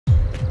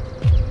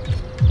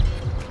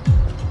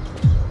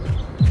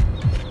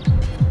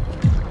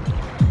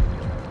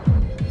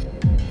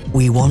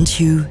We want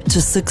you to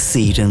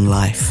succeed in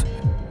life.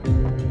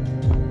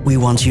 We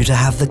want you to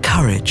have the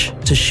courage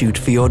to shoot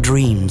for your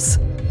dreams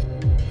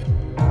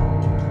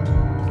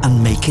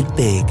and make it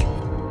big.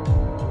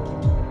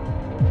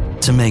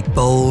 To make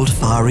bold,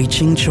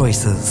 far-reaching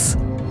choices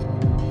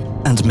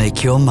and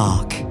make your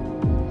mark.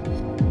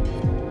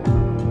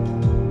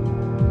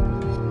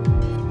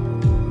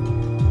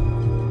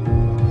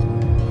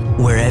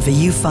 Wherever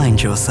you find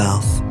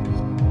yourself,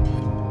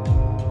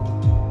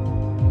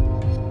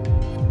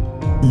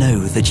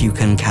 know that you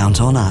can count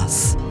on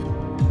us.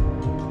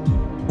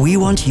 We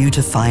want you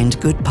to find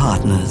good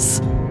partners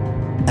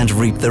and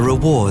reap the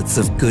rewards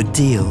of good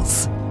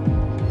deals.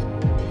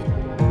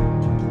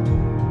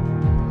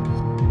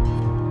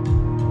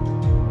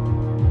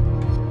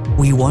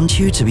 We want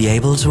you to be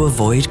able to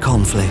avoid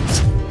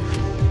conflict.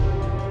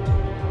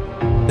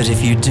 But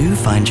if you do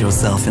find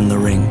yourself in the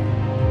ring,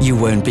 you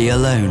won't be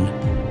alone.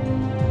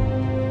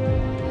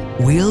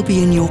 We'll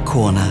be in your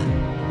corner,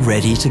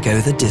 ready to go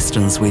the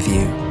distance with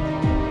you.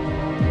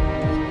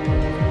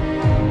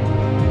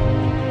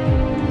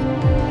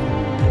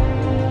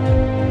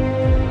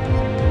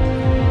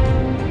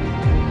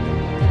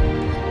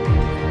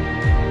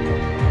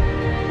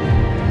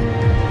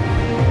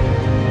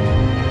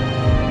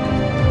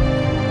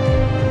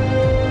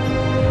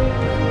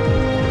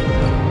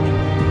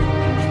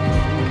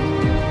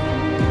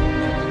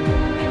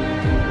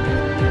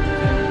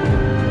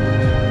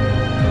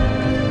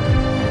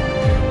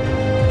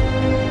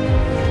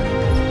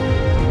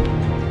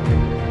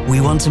 We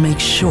want to make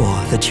sure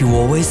that you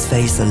always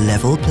face a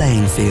level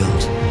playing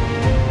field.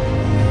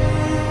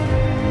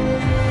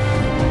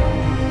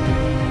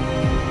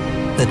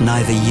 That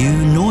neither you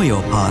nor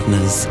your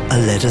partners are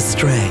led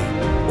astray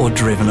or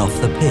driven off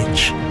the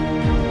pitch.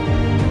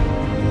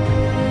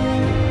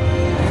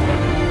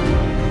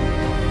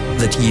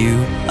 That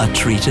you are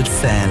treated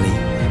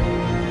fairly.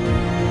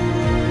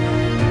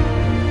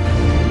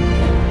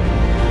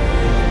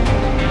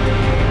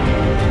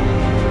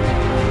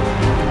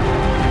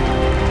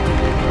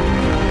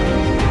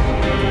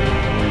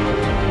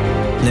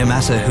 No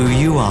matter who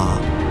you are,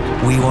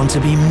 we want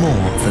to be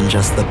more than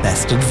just the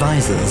best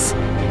advisors.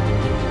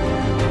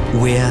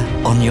 We're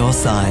on your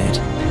side.